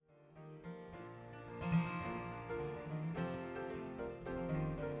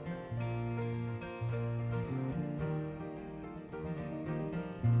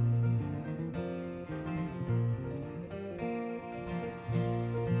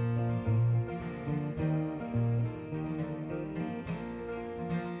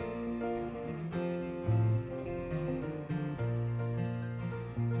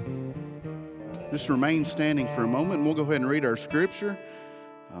Just remain standing for a moment, and we'll go ahead and read our scripture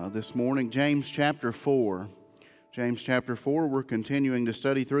this morning, James chapter 4. James chapter 4, we're continuing to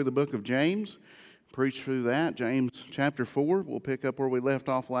study through the book of James, preach through that. James chapter 4, we'll pick up where we left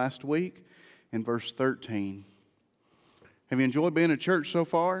off last week in verse 13. Have you enjoyed being at church so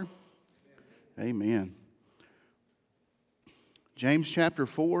far? Amen. James chapter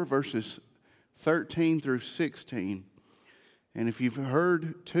 4, verses 13 through 16. And if you've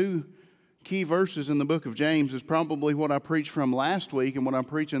heard two key verses in the book of James, is probably what I preached from last week and what I'm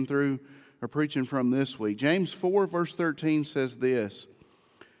preaching from this week. James 4 verse 13 says this: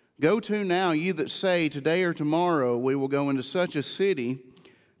 "Go to now, ye that say, today or tomorrow we will go into such a city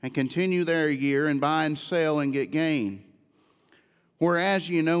and continue there a year and buy and sell and get gain. Whereas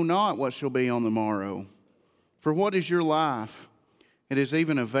ye know not what shall be on the morrow. For what is your life? It is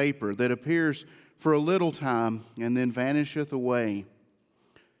even a vapor that appears for a little time and then vanisheth away.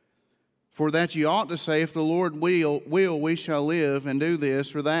 For that ye ought to say, if the Lord will, we shall live and do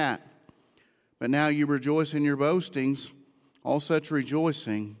this or that. But now you rejoice in your boastings. All such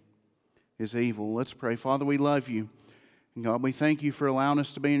rejoicing is evil." Let's pray. Father, we love you. And God, we thank you for allowing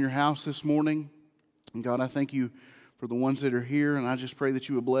us to be in your house this morning. And God, I thank you for the ones that are here, and I just pray that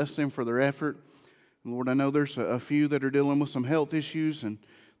you would bless them for their effort. And Lord, I know there's a few that are dealing with some health issues, and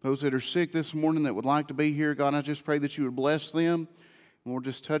those that are sick this morning that would like to be here. God, I just pray that you would bless them. Lord,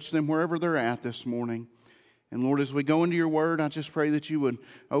 just touch them wherever they're at this morning. And Lord, as we go into your word, I just pray that you would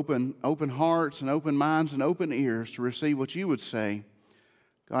open hearts and open minds and open ears to receive what you would say.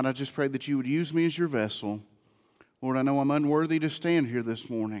 God, I just pray that you would use me as your vessel. Lord, I know I'm unworthy to stand here this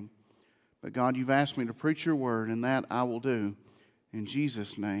morning. But God, you've asked me to preach your word, and that I will do. In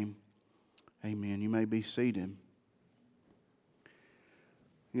Jesus' name, amen. You may be seated.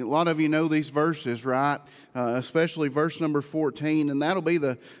 A lot of you know these verses, right? Especially verse number 14, and that'll be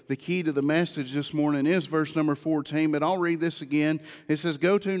the key to the message this morning is verse number 14, but I'll read this again. It says,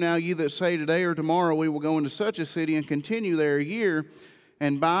 "Go to now, ye that say, today or tomorrow we will go into such a city and continue there a year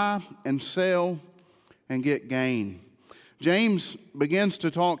and buy and sell and get gain." James begins to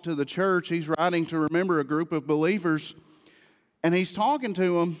talk to the church. He's writing to, remember, a group of believers, and he's talking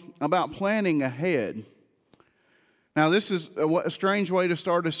to them about planning ahead. Now, this is a strange way to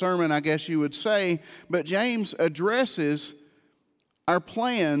start a sermon, I guess you would say, but James addresses our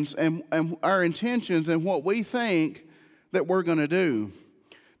plans and our intentions and what we think that we're going to do.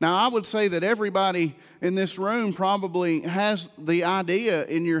 Now, I would say that everybody in this room probably has the idea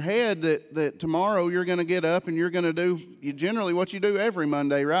in your head that tomorrow you're going to get up and you're going to do generally what you do every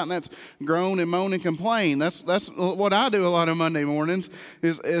Monday, right? And that's groan and moan and complain. That's what I do a lot of Monday mornings.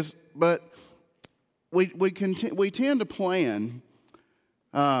 But we tend to plan.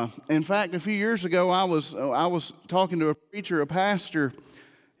 In fact, a few years ago, I was talking to a preacher, a pastor,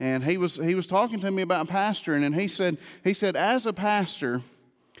 and he was talking to me about pastoring, and he said as a pastor,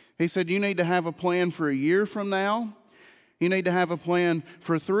 he said you need to have a plan for a year from now, you need to have a plan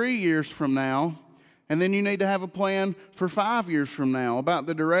for 3 years from now, and then you need to have a plan for 5 years from now about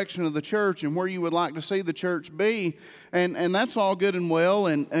the direction of the church and where you would like to see the church be. And that's all good and well.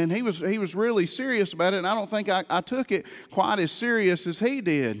 And he was really serious about it. And I don't think I took it quite as serious as he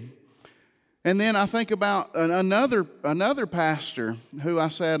did. And then I think about another pastor who I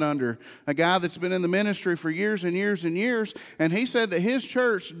sat under, a guy that's been in the ministry for years and years and years. And he said that his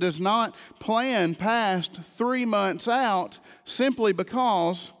church does not plan past 3 months out simply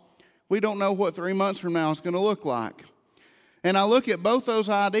because we don't know what 3 months from now is going to look like. And I look at both those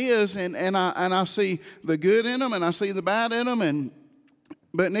ideas and I see the good in them and I see the bad in them,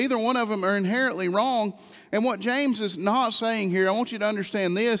 but neither one of them are inherently wrong. And what James is not saying here, I want you to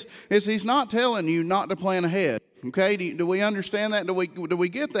understand this, is he's not telling you not to plan ahead. Okay, do we understand that? Do we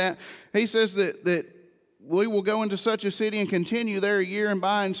get that? He says that we will go into such a city and continue there a year and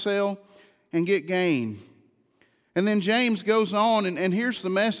buy and sell and get gain. And then James goes on, and here's the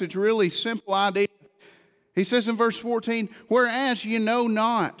message, really simple idea. He says in verse 14, "Whereas you know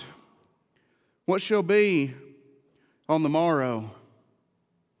not what shall be on the morrow."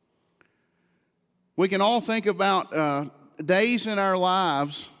 We can all think about days in our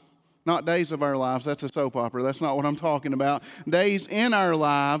lives, not days of our lives, that's a soap opera, that's not what I'm talking about. Days in our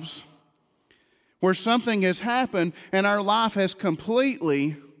lives where something has happened and our life has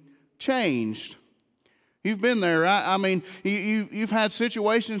completely changed. You've been there, right? I mean, you've had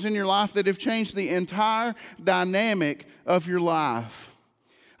situations in your life that have changed the entire dynamic of your life.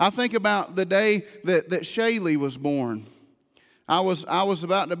 I think about the day that Shaylee was born. I was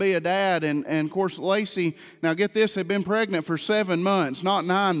about to be a dad, and of course Lacey, now get this, had been pregnant for 7 months, not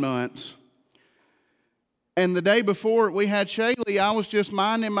 9 months. And the day before we had Shaylee, I was just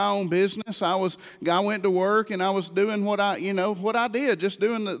minding my own business. I went to work and I was doing what I did, just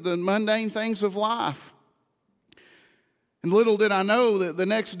doing the mundane things of life. And little did I know that the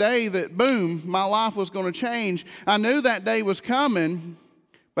next day that, boom, my life was going to change. I knew that day was coming,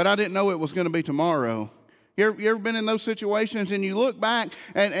 but I didn't know it was going to be tomorrow. You ever been in those situations and you look back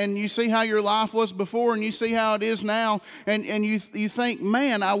and you see how your life was before and you see how it is now, and you think,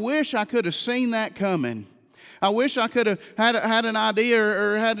 man, I wish I could have seen that coming. I wish I could have had an idea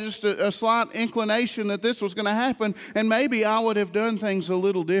or had just a slight inclination that this was going to happen, and maybe I would have done things a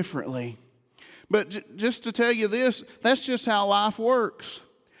little differently. But just to tell you this, that's just how life works.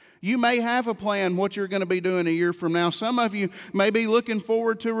 You may have a plan what you're going to be doing a year from now. Some of you may be looking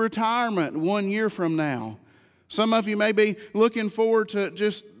forward to retirement 1 year from now. Some of you may be looking forward to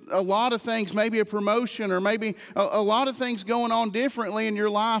just a lot of things, maybe a promotion or maybe a lot of things going on differently in your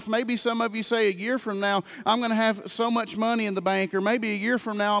life. Maybe some of you say a year from now, I'm going to have so much money in the bank, or maybe a year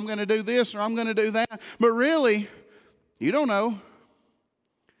from now, I'm going to do this or I'm going to do that. But really, you don't know.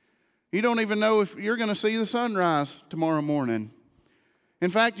 You don't even know if you're going to see the sunrise tomorrow morning. In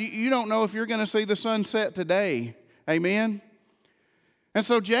fact, you don't know if you're going to see the sunset today. Amen? And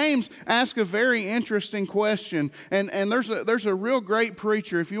so James asks a very interesting question, and there's a real great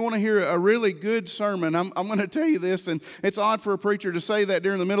preacher. If you want to hear a really good sermon, I'm going to tell you this, and it's odd for a preacher to say that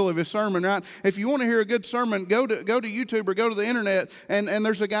during the middle of his sermon, right? If you want to hear a good sermon, go to YouTube or go to the internet, and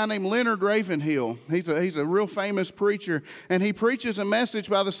there's a guy named Leonard Ravenhill. He's a real famous preacher, and he preaches a message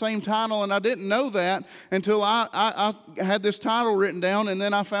by the same title, and I didn't know that until I had this title written down, and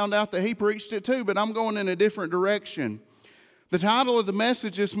then I found out that he preached it too, but I'm going in a different direction. The title of the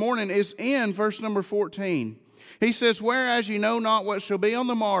message this morning is in verse number 14. He says, whereas you know not what shall be on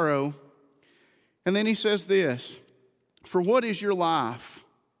the morrow. And then he says this, for what is your life?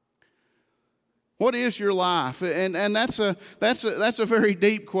 What is your life? And that's a very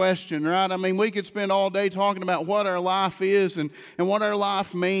deep question, right? I mean, we could spend all day talking about what our life is and what our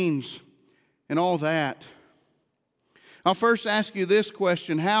life means and all that. I'll first ask you this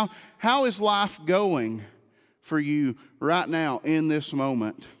question. How is life going for you right now in this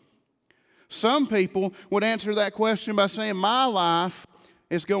moment? Some people would answer that question by saying, my life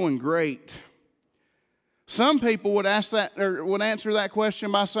is going great. Some people would answer that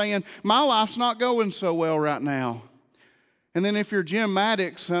question by saying, my life's not going so well right now. And then if you're Jim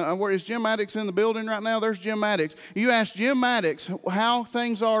Maddox, where is Jim Maddox in the building right now? There's Jim Maddox. You ask Jim Maddox how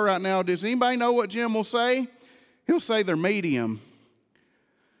things are right now. Does anybody know what Jim will say? He'll say they're medium.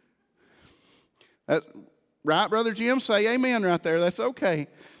 Right, Brother Jim? Say amen right there. That's okay.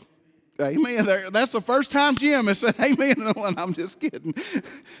 Amen. That's the first time Jim has said amen. I'm just kidding.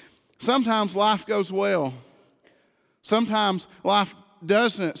 Sometimes life goes well. Sometimes life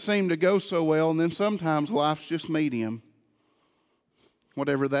doesn't seem to go so well, and then sometimes life's just medium.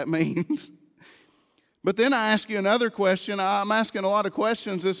 Whatever that means. But then I ask you another question. I'm asking a lot of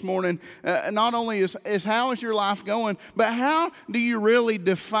questions this morning. Not only is how is your life going, but how do you really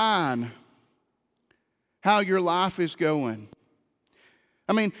define how your life is going?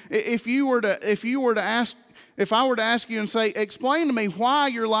 I mean, if I were to ask you and say, explain to me why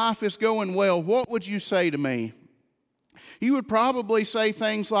your life is going well, what would you say to me? You would probably say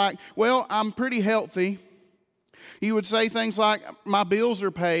things like, well, I'm pretty healthy. You would say things like, my bills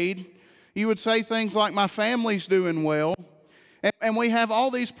are paid. You would say things like, my family's doing well. And we have all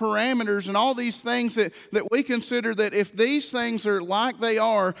these parameters and all these things that we consider that if these things are like they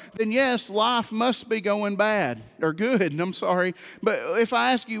are, then yes, life must be going bad or good. I'm sorry. But if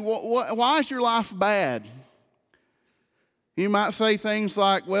I ask you, why is your life bad? You might say things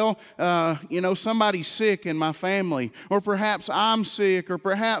like, well, somebody's sick in my family, or perhaps I'm sick, or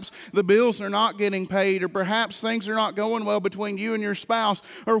perhaps the bills are not getting paid, or perhaps things are not going well between you and your spouse,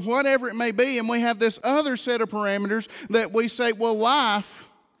 or whatever it may be. And we have this other set of parameters that we say, well, life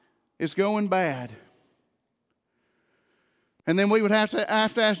is going bad. And then we would have to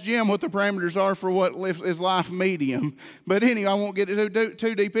ask Jim what the parameters are for what is life medium. But anyway, I won't get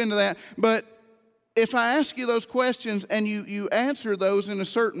too deep into that. But if I ask you those questions and you answer those in a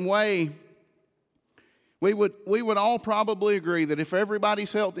certain way, we would all probably agree that if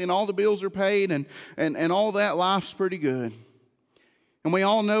everybody's healthy and all the bills are paid and all that, life's pretty good. And we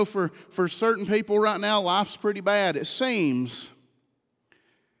all know for certain people right now, life's pretty bad, it seems.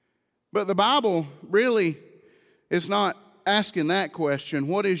 But the Bible really is not asking that question.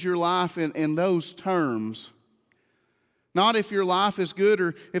 What is your life in those terms? Not if your life is good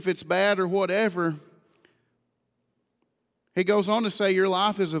or if it's bad or whatever. He goes on to say your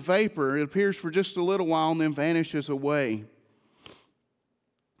life is a vapor. It appears for just a little while and then vanishes away.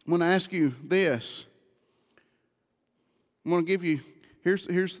 I want to ask you this. I'm going to give you, here's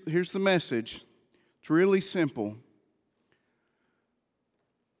the message. It's really simple.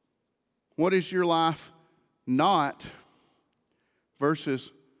 What is your life not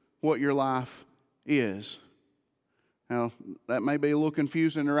versus what your life is? Now, that may be a little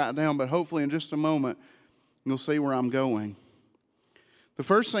confusing to write down, but hopefully in just a moment you'll see where I'm going. The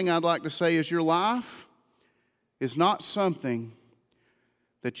first thing I'd like to say is your life is not something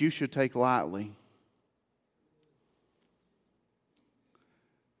that you should take lightly.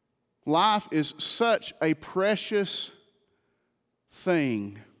 Life is such a precious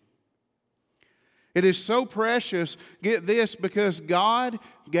thing. It is so precious, get this, because God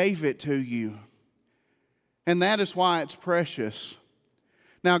gave it to you. And that is why it's precious.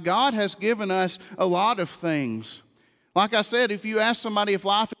 Now, God has given us a lot of things. Like I said, if you ask somebody if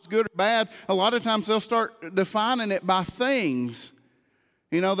life is good or bad, a lot of times they'll start defining it by things.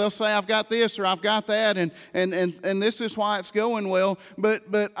 You know, they'll say, I've got this or I've got that, and this is why it's going well.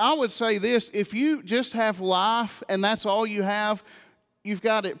 But I would say this, if you just have life and that's all you have, you've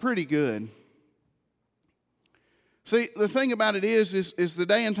got it pretty good. See, the thing about it is the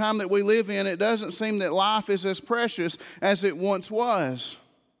day and time that we live in, it doesn't seem that life is as precious as it once was.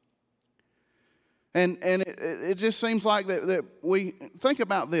 And it just seems like that we think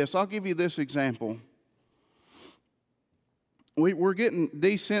about this. I'll give you this example. We're getting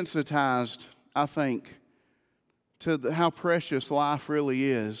desensitized, I think, to how precious life really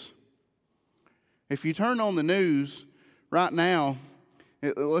is. If you turn on the news right now,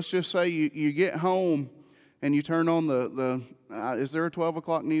 let's just say you get home and you turn on is there a 12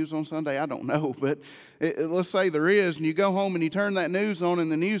 o'clock news on Sunday? I don't know, but let's say there is, and you go home and you turn that news on,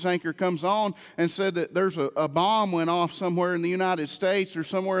 and the news anchor comes on and said that there's a bomb went off somewhere in the United States or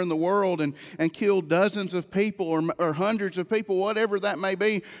somewhere in the world and killed dozens of people or hundreds of people, whatever that may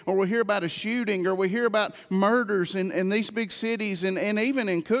be. Or we hear about a shooting, or we hear about murders in these big cities, and even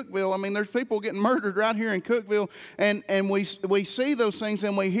in Cookeville. I mean, there's people getting murdered right here in Cookeville, and we see those things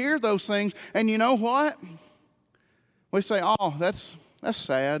and we hear those things, and you know what? We say, oh, that's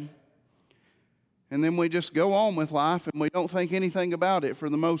sad. And then we just go on with life and we don't think anything about it for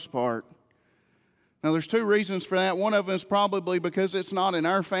the most part. Now, there's two reasons for that. One of them is probably because it's not in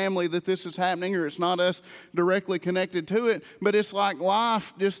our family that this is happening, or it's not us directly connected to it. But it's like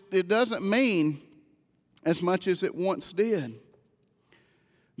life it doesn't mean as much as it once did.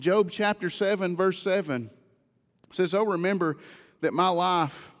 Job chapter 7, verse 7 says, oh, remember that my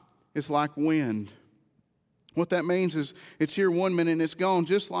life is like wind. What that means is it's here 1 minute and it's gone,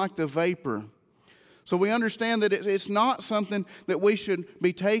 just like the vapor. So we understand that it's not something that we should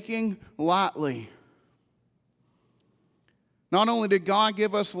be taking lightly. Not only did God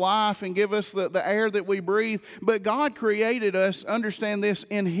give us life and give us the air that we breathe, but God created us, understand this,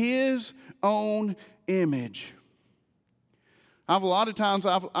 in His own image. A lot of times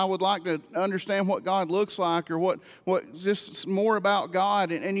I would like to understand what God looks like, or what just more about God.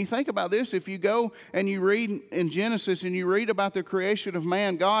 And you think about this, if you go and you read in Genesis and you read about the creation of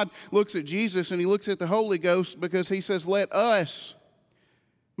man, God looks at Jesus and He looks at the Holy Ghost, because He says, let us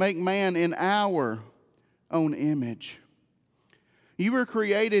make man in our own image. You were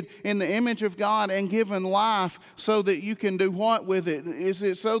created in the image of God and given life so that you can do what with it? Is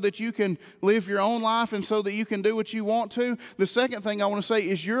it so that you can live your own life and so that you can do what you want to? The second thing I want to say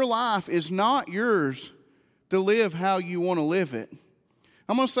is your life is not yours to live how you want to live it.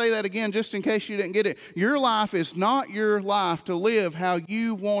 I'm going to say that again just in case you didn't get it. Your life is not your life to live how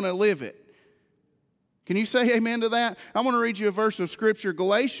you want to live it. Can you say amen to that? I'm going to read you a verse of Scripture,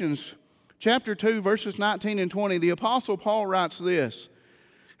 Galatians Chapter 2, verses 19 and 20, the Apostle Paul writes this.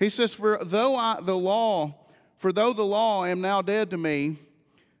 He says, For though the law am now dead to me,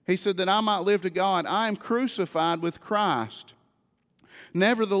 he said, that I might live to God, I am crucified with Christ.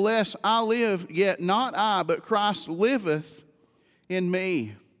 Nevertheless, I live, yet not I, but Christ liveth in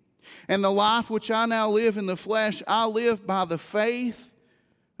me. And the life which I now live in the flesh, I live by the faith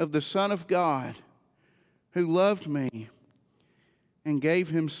of the Son of God, who loved me and gave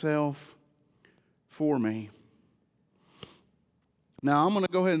Himself for me. Now, I'm going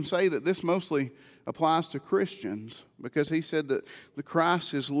to go ahead and say that this mostly applies to Christians, because he said that the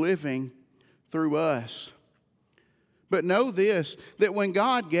Christ is living through us. But know this, that when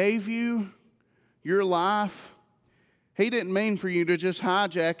God gave you your life, He didn't mean for you to just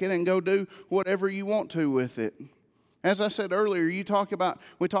hijack it and go do whatever you want to with it. As I said earlier, we talk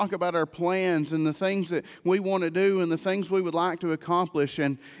about our plans and the things that we want to do and the things we would like to accomplish.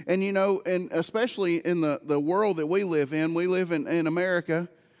 And you know, and especially in the world that we live in America,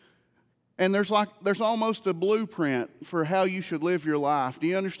 And there's almost a blueprint for how you should live your life. Do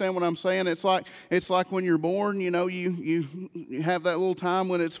you understand what I'm saying? It's like when you're born, you have that little time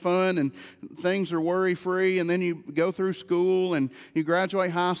when it's fun and things are worry-free, and then you go through school and you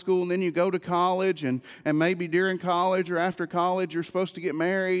graduate high school, and then you go to college, and maybe during college or after college you're supposed to get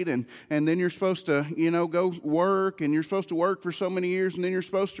married, and then you're supposed to, go work, and you're supposed to work for so many years, and then you're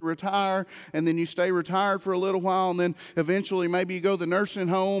supposed to retire, and then you stay retired for a little while, and then eventually maybe you go to the nursing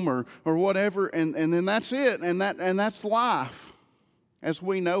home or whatever, and then that's it, and that's life as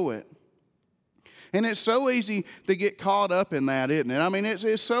we know it. And it's so easy to get caught up in that, isn't it? I mean,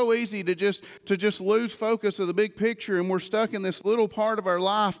 it's so easy to just lose focus of the big picture, and we're stuck in this little part of our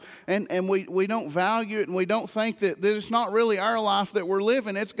life, and we don't value it, and we don't think that it's not really our life that we're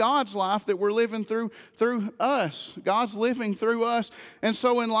living. It's God's life that we're living through us. God's living through us. And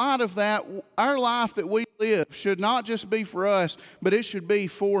so in light of that, our life that we live should not just be for us, but it should be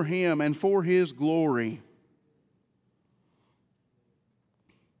for Him and for His glory.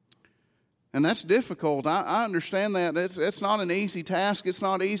 And that's difficult. I understand that. It's not an easy task. It's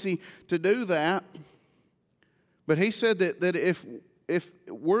not easy to do that. But He said that if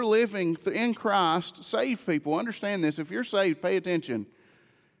we're living in Christ, saved people, understand this. If you're saved, pay attention.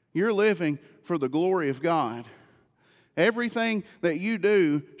 You're living for the glory of God. Everything that you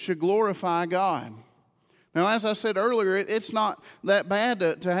do should glorify God. Now, as I said earlier, it's not that bad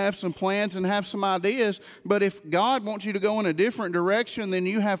to have some plans and have some ideas, but if God wants you to go in a different direction than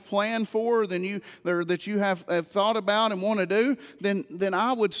you have planned for, that you have thought about and want to do, then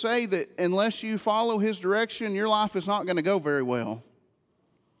I would say that unless you follow His direction, your life is not going to go very well.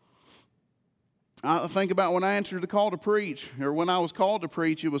 I think about when I answered the call to preach, or when I was called to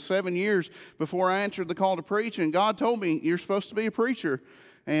preach. It was 7 years before I answered the call to preach, and God told me, you're supposed to be a preacher.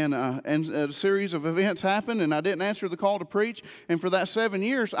 And a series of events happened, and I didn't answer the call to preach. And for that 7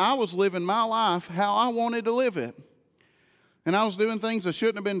 years, I was living my life how I wanted to live it. And I was doing things I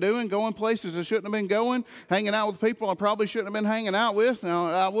shouldn't have been doing, going places I shouldn't have been going, hanging out with people I probably shouldn't have been hanging out with. Now,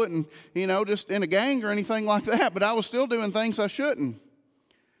 I wouldn't, just in a gang or anything like that, but I was still doing things I shouldn't.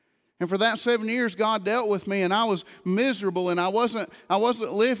 And for that 7 years, God dealt with me, and I was miserable, and I wasn't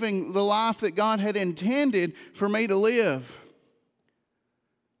living the life that God had intended for me to live.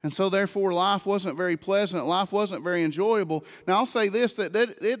 And so therefore, life wasn't very pleasant. Life wasn't very enjoyable. Now, I'll say this, that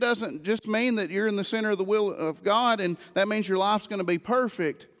it doesn't just mean that you're in the center of the will of God, and that means your life's going to be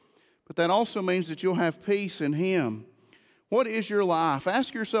perfect. But that also means that you'll have peace in Him. What is your life?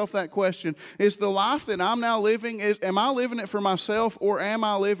 Ask yourself that question. Is the life that I'm now living, am I living it for myself, or am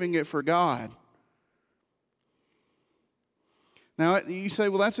I living it for God? Now, you say,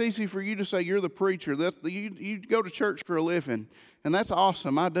 well, that's easy for you to say. You're the preacher. You go to church for a living. And that's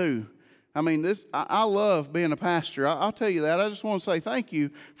awesome. I do. I mean, I love being a pastor. I'll tell you that. I just want to say thank you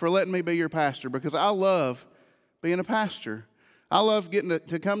for letting me be your pastor, because I love being a pastor. I love getting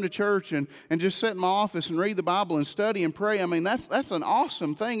to come to church and just sit in my office and read the Bible and study and pray. I mean, that's an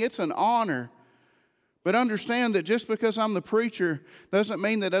awesome thing. It's an honor. But understand that just because I'm the preacher doesn't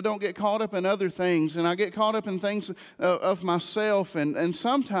mean that I don't get caught up in other things, and I get caught up in things of myself, and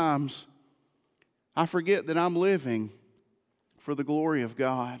sometimes I forget that I'm living for the glory of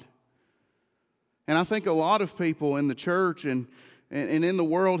God. And I think a lot of people in the church and in the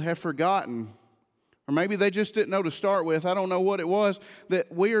world have forgotten, or maybe they just didn't know to start with, I don't know what it was,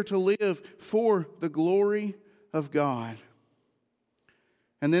 that we are to live for the glory of God.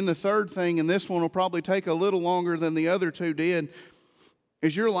 And then the third thing, and this one will probably take a little longer than the other two did,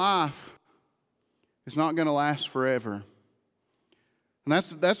 is your life is not going to last forever. And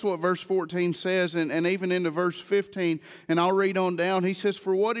that's what verse 14 says, and even into verse 15, and I'll read on down. He says,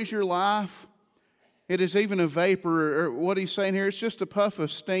 for what is your life? It is even a vapor, or what he's saying here, it's just a puff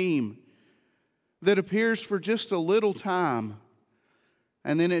of steam that appears for just a little time,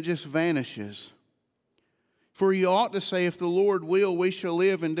 and then it just vanishes. For you ought to say, if the Lord will, we shall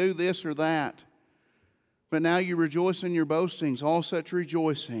live and do this or that. But now you rejoice in your boastings. All such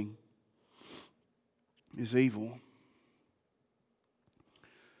rejoicing is evil.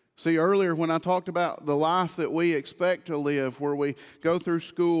 See, earlier when I talked about the life that we expect to live, where we go through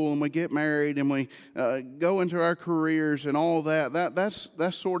school and we get married and we go into our careers and all that's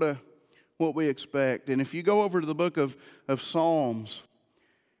sort of what we expect. And if you go over to the book of Psalms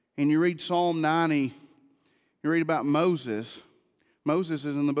and you read Psalm 90, you read about Moses. Moses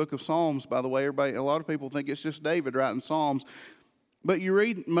is in the book of Psalms, by the way. A lot of people think it's just David writing Psalms. But you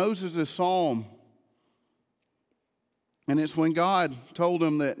read Moses' psalm, and it's when God told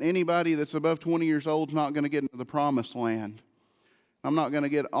him that anybody that's above 20 years old is not going to get into the promised land. I'm not going to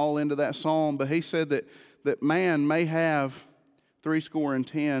get all into that psalm, but he said that man may have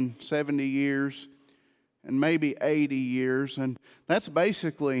 70 years, and maybe 80 years. And that's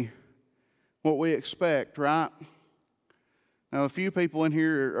basically what we expect, right? Now, a few people in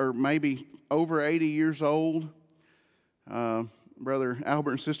here are maybe over 80 years old. Brother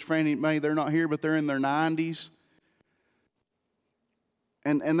Albert and Sister Fanny Mae, they're not here, but they're in their 90s.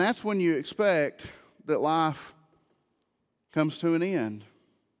 And that's when you expect that life comes to an end.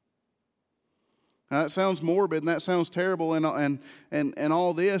 Now, that sounds morbid and that sounds terrible and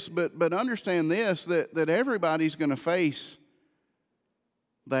all this, but understand this, that everybody's going to face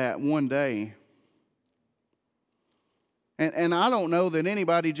that one day. And I don't know that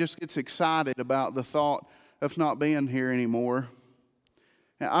anybody just gets excited about the thought of not being here anymore.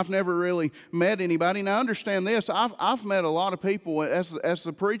 I've never really met anybody. Now, understand this. I've met a lot of people as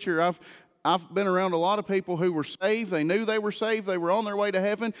the preacher. I've been around a lot of people who were saved. They knew they were saved. They were on their way to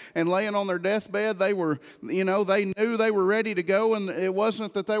heaven and laying on their deathbed. They were, they knew they were ready to go, and it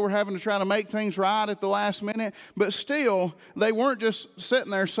wasn't that they were having to try to make things right at the last minute. But still, they weren't just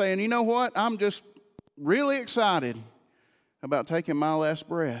sitting there saying, you know what, I'm just really excited about taking my last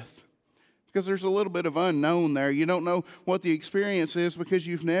breath. Because there's a little bit of unknown there. You don't know what the experience is because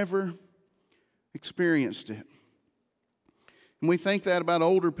you've never experienced it. And we think that about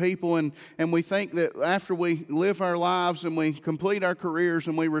older people, and we think that after we live our lives and we complete our careers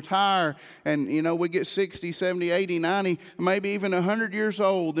and we retire and, we get 60, 70, 80, 90, maybe even 100 years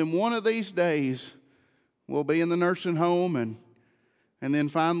old, then one of these days we'll be in the nursing home and then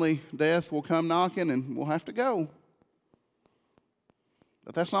finally death will come knocking and we'll have to go.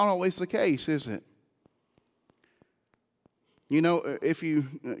 But that's not always the case, is it? If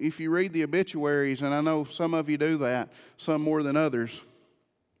you read the obituaries, and I know some of you do that, some more than others,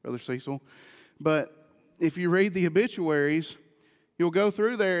 Brother Cecil, but if you read the obituaries, you'll go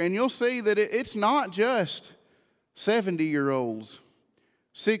through there and you'll see that it's not just 70-year-olds,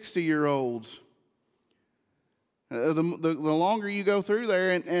 60-year-olds. The longer you go through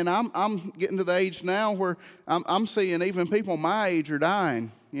there, and I'm getting to the age now where I'm seeing even people my age are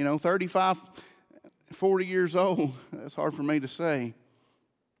dying, 35, 40 years old. That's hard for me to say.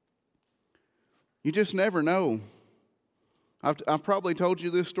 You just never know. I've probably told you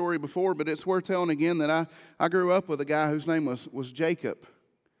this story before, but it's worth telling again that I grew up with a guy whose name was Jacob.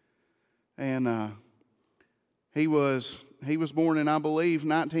 And he was born in, I believe,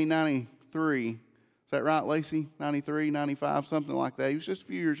 1993. Is that right, Lacey? 93, 95, something like that. He was just a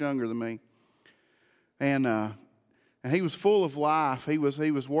few years younger than me. And he was full of life. He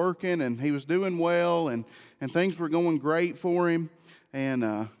was working and he was doing well and things were going great for him.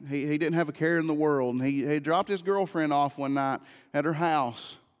 And he didn't have a care in the world. And he dropped his girlfriend off one night at her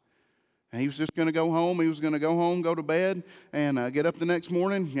house. And he was just going to go home. He was going to go home, go to bed, and get up the next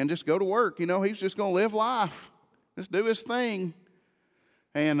morning and just go to work. He was just going to live life, just do his thing.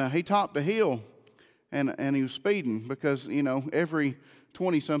 And he topped a hill. And he was speeding because, every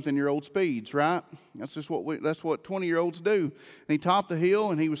 20-something-year-old speeds, right? That's what 20-year-olds do. And he topped the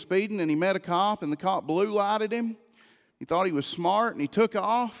hill and he was speeding and he met a cop and the cop blue lighted him. He thought he was smart and he took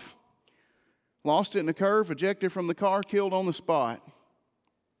off, lost it in a curve, ejected from the car, killed on the spot.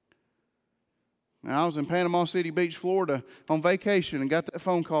 Now, I was in Panama City Beach, Florida on vacation and got that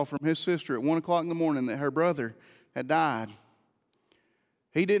phone call from his sister at 1 o'clock in the morning that her brother had died.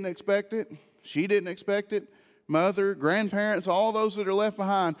 He didn't expect it. She didn't expect it. Mother, grandparents, all those that are left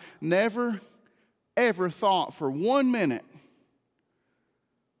behind never, ever thought for 1 minute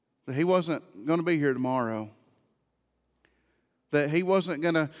that he wasn't going to be here tomorrow. That he wasn't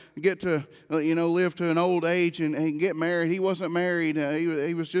going to get to, live to an old age and get married. He wasn't married.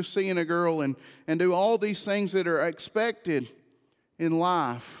 He was just seeing a girl and do all these things that are expected in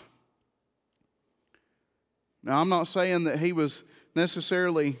life. Now, I'm not saying that he was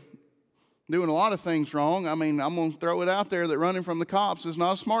necessarily doing a lot of things wrong. I mean, I'm going to throw it out there that running from the cops is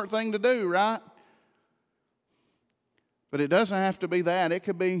not a smart thing to do, right? But it doesn't have to be that. It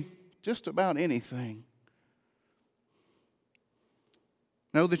could be just about anything.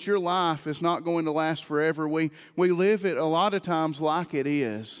 Know that your life is not going to last forever. We live it a lot of times like it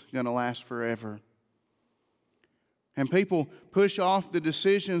is going to last forever. And people push off the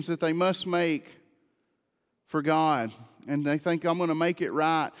decisions that they must make for God. And they think, I'm going to make it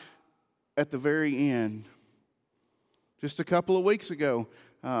right at the very end. Just a couple of weeks ago,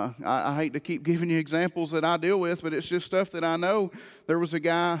 I hate to keep giving you examples that I deal with, but it's just stuff that I know. There was a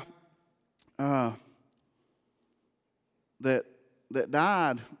guy that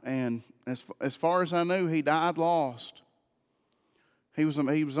died, and as far as I knew, he died lost. He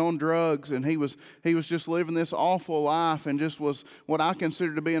was on drugs, and he was just living this awful life, and just was what I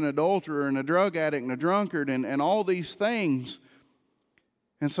consider to be an adulterer and a drug addict and a drunkard and all these things.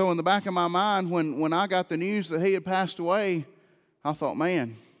 And so in the back of my mind, when I got the news that he had passed away, I thought,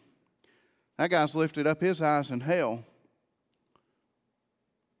 man, that guy's lifted up his eyes in hell.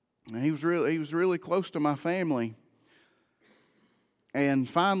 And he was really close to my family. And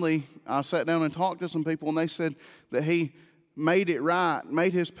finally, I sat down and talked to some people, and they said that he made it right,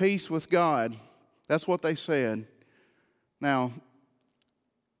 made his peace with God. That's what they said. Now,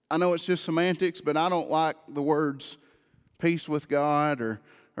 I know it's just semantics, but I don't like the words peace with God or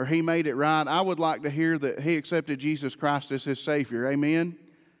he made it right. I would like to hear that he accepted Jesus Christ as his Savior. Amen?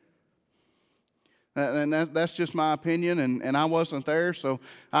 And that's just my opinion, and I wasn't there, so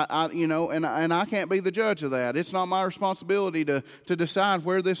I can't be the judge of that. It's not my responsibility to decide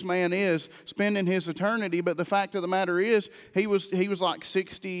where this man is spending his eternity. But the fact of the matter is, he was like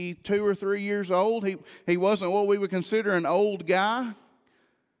 62 or 3 years old. He wasn't what we would consider an old guy,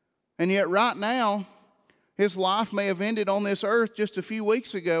 and yet right now, his life may have ended on this earth just a few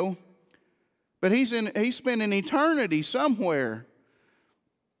weeks ago, but he's spending eternity somewhere.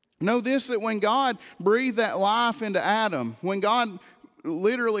 Know this, that when God breathed that life into Adam, when God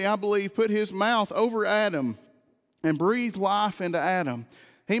literally, I believe, put his mouth over Adam and breathed life into Adam,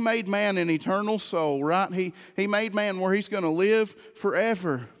 he made man an eternal soul, right? He made man where he's going to live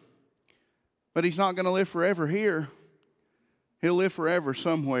forever. But he's not going to live forever here. He'll live forever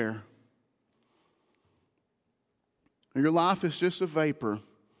somewhere. Your life is just a vapor.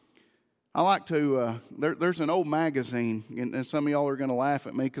 I like to, there's an old magazine, and some of y'all are going to laugh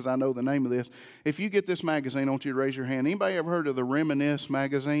at me because I know the name of this. If you get this magazine, I want you to raise your hand. Anybody ever heard of the Reminisce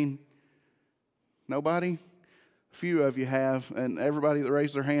magazine? Nobody? A few of you have, and everybody that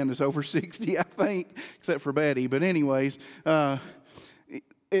raised their hand is over 60, I think, except for Betty. But anyways,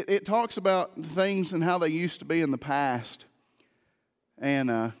 it talks about things and how they used to be in the past.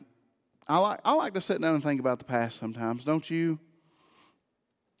 And I like to sit down and think about the past sometimes, don't you?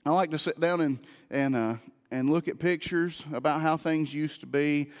 I like to sit down and look at pictures about how things used to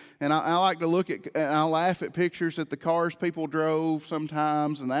be. And I like to look at, and I laugh at pictures at the cars people drove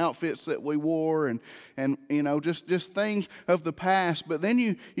sometimes and the outfits that we wore and just things of the past. But then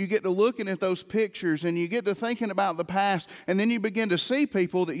you get to looking at those pictures and you get to thinking about the past, and then you begin to see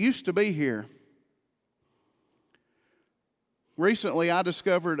people that used to be here. Recently, I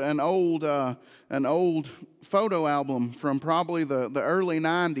discovered an old photo album from probably the early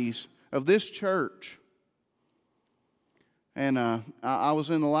 90s of this church. And I was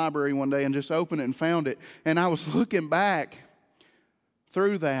in the library one day and just opened it and found it. And I was looking back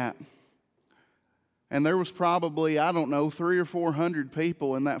through that. And there was probably, 300 or 400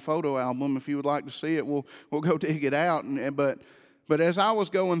 people in that photo album. If you would like to see it, we'll go dig it out. But as I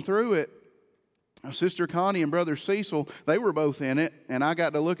was going through it, Sister Connie and Brother Cecil, they were both in it, and I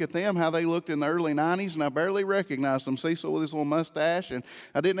got to look at them, how they looked in the early 90s, and I barely recognized them. Cecil with his little mustache, and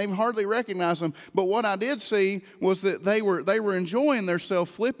I didn't even hardly recognize them. But what I did see was that they were enjoying themselves,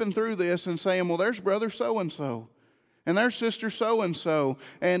 flipping through this and saying, well, there's Brother so-and-so. And there's Sister so-and-so,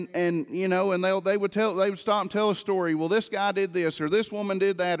 and they would stop and tell a story. Well, this guy did this, or this woman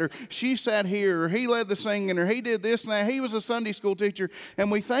did that, or she sat here, or he led the singing, or he did this and that. He was a Sunday school teacher. And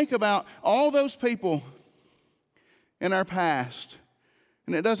we think about all those people in our past.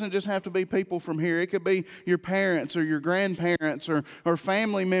 And it doesn't just have to be people from here. It could be your parents or your grandparents or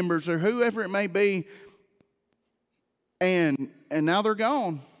family members or whoever it may be. And now they're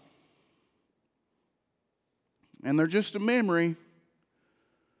gone. And they're just a memory,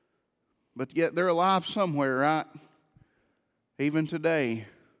 but yet they're alive somewhere, right? Even today.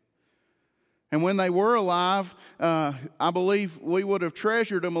 And when they were alive, I believe we would have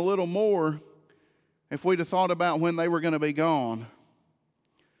treasured them a little more if we'd have thought about when they were going to be gone.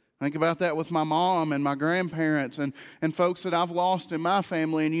 Think about that with my mom and my grandparents and folks that I've lost in my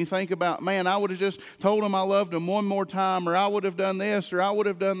family. And you think about, man, I would have just told them I loved them one more time, or I would have done this, or I would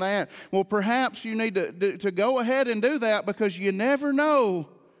have done that. Well, perhaps you need to go ahead and do that, because you never know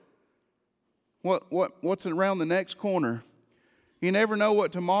what's around the next corner. You never know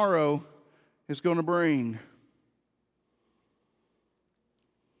what tomorrow is going to bring.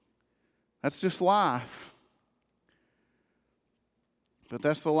 That's just life. But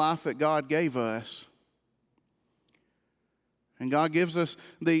that's the life that God gave us. And God gives us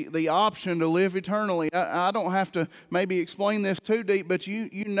the option to live eternally. I don't have to maybe explain this too deep, but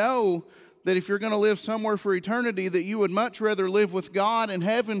you know that if you're going to live somewhere for eternity, that you would much rather live with God in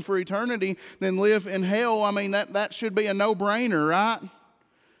heaven for eternity than live in hell. I mean, that should be a no-brainer, right?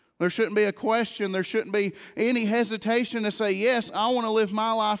 There shouldn't be a question. There shouldn't be any hesitation to say, yes, I want to live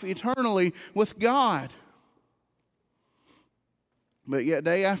my life eternally with God. But yet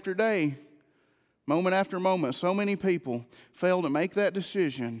day after day, Moment after moment, so many people fail to make that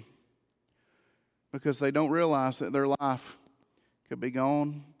decision because they don't realize that their life could be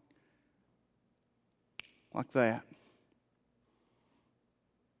gone like that.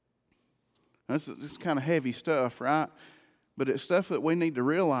 This is kind of heavy stuff, right? But it's stuff that we need to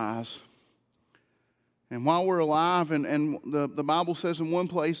realize. And while we're alive, and the Bible says in one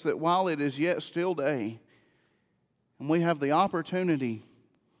place that while it is yet still day, and we have the opportunity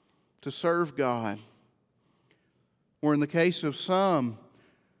to serve God, or in the case of some,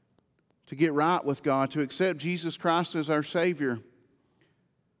 to get right with God, to accept Jesus Christ as our Savior,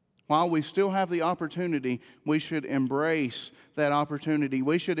 while we still have the opportunity, we should embrace that opportunity.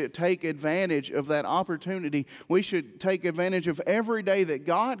 We should take advantage of that opportunity. We should take advantage of every day that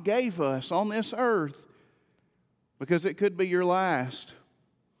God gave us on this earth, because it could be your last.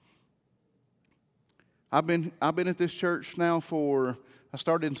 I've been at this church now I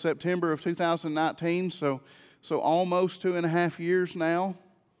started in September of 2019, so almost 2.5 years now.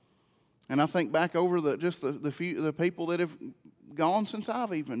 And I think back over the people that have gone since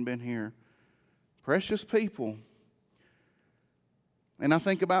I've even been here. Precious people. And I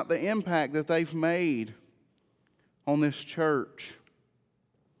think about the impact that they've made on this church.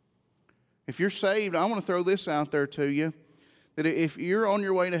 If you're saved, I want to throw this out there to you, that if you're on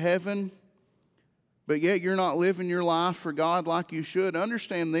your way to heaven, but yet you're not living your life for God like you should,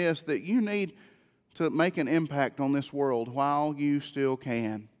 understand this, that you need to make an impact on this world while you still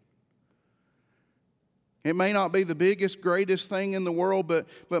can. It may not be the biggest, greatest thing in the world, but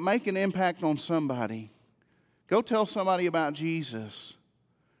make an impact on somebody. Go tell somebody about Jesus.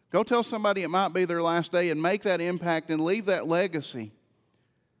 Go tell somebody it might be their last day and make that impact and leave that legacy.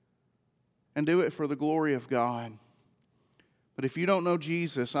 And do it for the glory of God. But if you don't know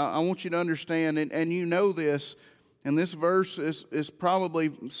Jesus, I want you to understand, and you know this, and this verse is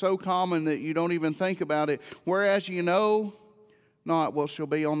probably so common that you don't even think about it. Whereas you know not what shall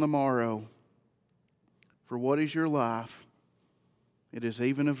be on the morrow. For what is your life? It is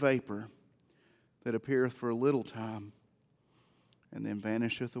even a vapor that appeareth for a little time and then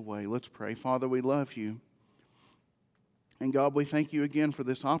vanisheth away. Let's pray. Father, we love you. And God, we thank you again for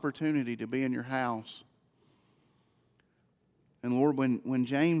this opportunity to be in your house. And Lord, when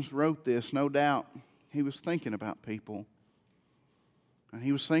James wrote this, no doubt he was thinking about people. And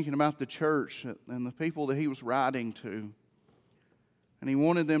he was thinking about the church and the people that he was writing to. And he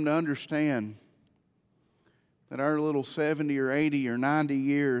wanted them to understand that our little 70 or 80 or 90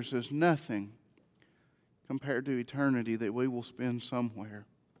 years is nothing compared to eternity that we will spend somewhere.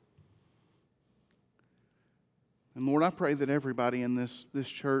 And Lord, I pray that everybody in this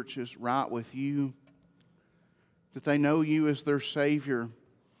church is right with you, that they know you as their Savior.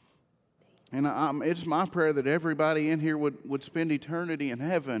 And it's my prayer that everybody in here would spend eternity in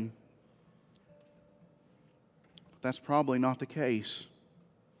heaven. But that's probably not the case.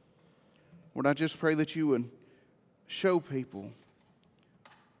 Lord, I just pray that you would show people.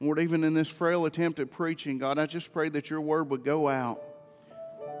 Lord, even in this frail attempt at preaching, God, I just pray that your word would go out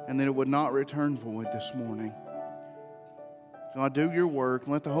and that it would not return void this morning. God, do your work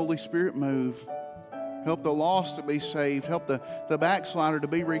and let the Holy Spirit move. Help the lost to be saved. Help the backslider to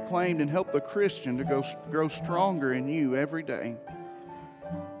be reclaimed, and help the Christian to grow stronger in you every day.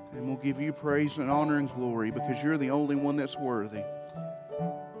 And we'll give you praise and honor and glory because you're the only one that's worthy.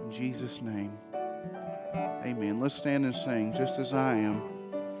 In Jesus' name, amen. Let's stand and sing, Just As I Am.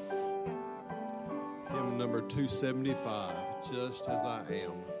 Hymn number 275, Just As I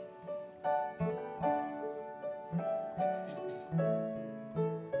Am.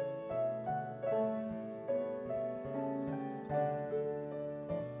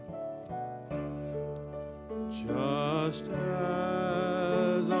 Just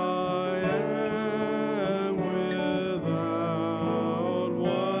as I am, without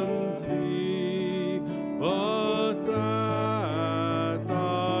one plea, but that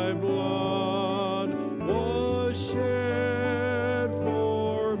thy blood was shed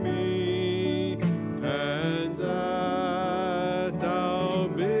for me, and that thou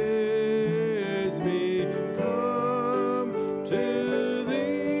bidst me come to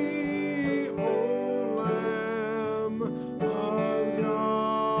thee, O Lamb of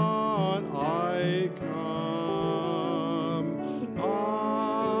God, I come,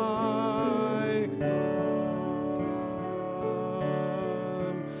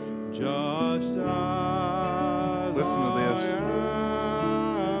 just as Listen to this. I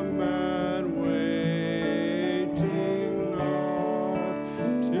am, and waiting not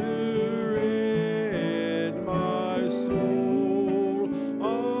to rid my soul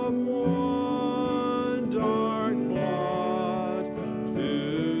of one dark blot,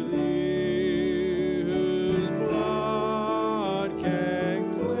 to thee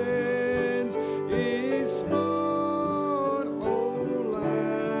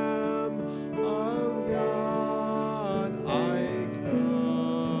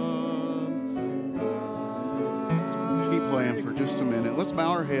let's bow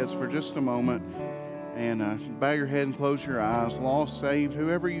our heads for just a moment and bow your head and close your eyes. Lost, saved,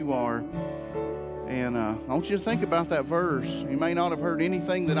 whoever you are. And I want you to think about that verse. You may not have heard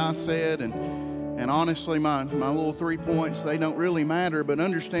anything that I said, and honestly, my little 3 points, they don't really matter, but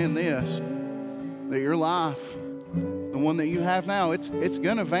understand this, that your life, the one that you have now, it's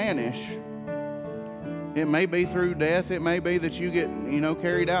going to vanish. It may be through death. It may be that you get,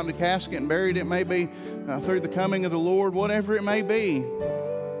 carried out in a casket and buried. It may be through the coming of the Lord, whatever it may be.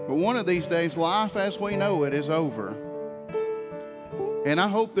 But one of these days, life as we know it is over. And I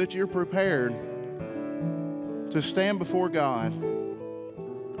hope that you're prepared to stand before God.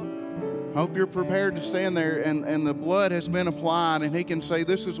 I hope you're prepared to stand there and the blood has been applied and He can say,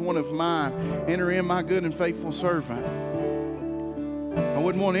 this is one of mine. Enter in, my good and faithful servant. I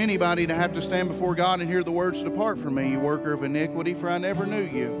wouldn't want anybody to have to stand before God and hear the words, depart from me, you worker of iniquity, for I never knew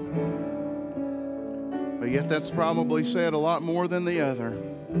you. But yet that's probably said a lot more than the other.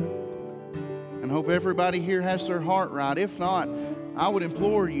 And hope everybody here has their heart right. If not, I would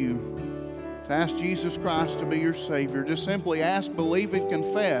implore you to ask Jesus Christ to be your Savior. Just simply ask, believe, and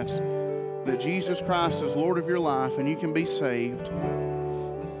confess that Jesus Christ is Lord of your life and you can be saved.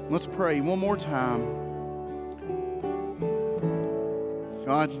 Let's pray one more time.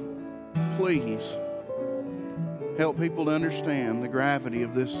 God, please help people to understand the gravity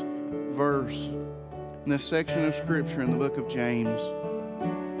of this verse in this section of Scripture in the book of James.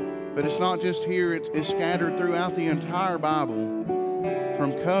 But it's not just here, it's scattered throughout the entire Bible,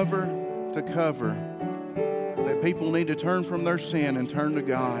 from cover to cover, that people need to turn from their sin and turn to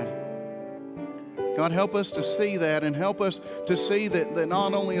God. God, help us to see that, and help us to see that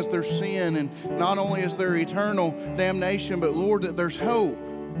not only is there sin and not only is there eternal damnation, but Lord, that there's hope.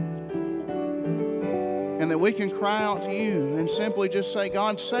 And that we can cry out to you and simply just say,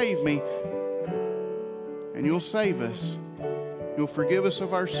 God, save me. And you'll save us. You'll forgive us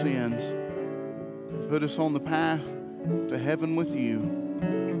of our sins and put us on the path to heaven with you.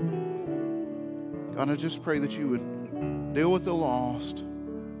 God, I just pray that you would deal with the lost.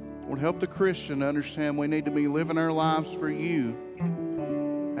 Lord, help the Christian to understand we need to be living our lives for you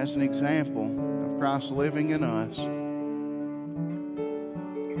as an example of Christ living in us.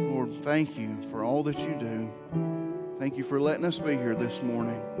 Lord, thank you for all that you do. Thank you for letting us be here this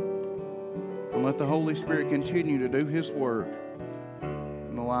morning. And let the Holy Spirit continue to do His work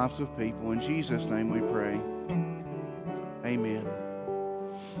in the lives of people. In Jesus' name we pray. Amen.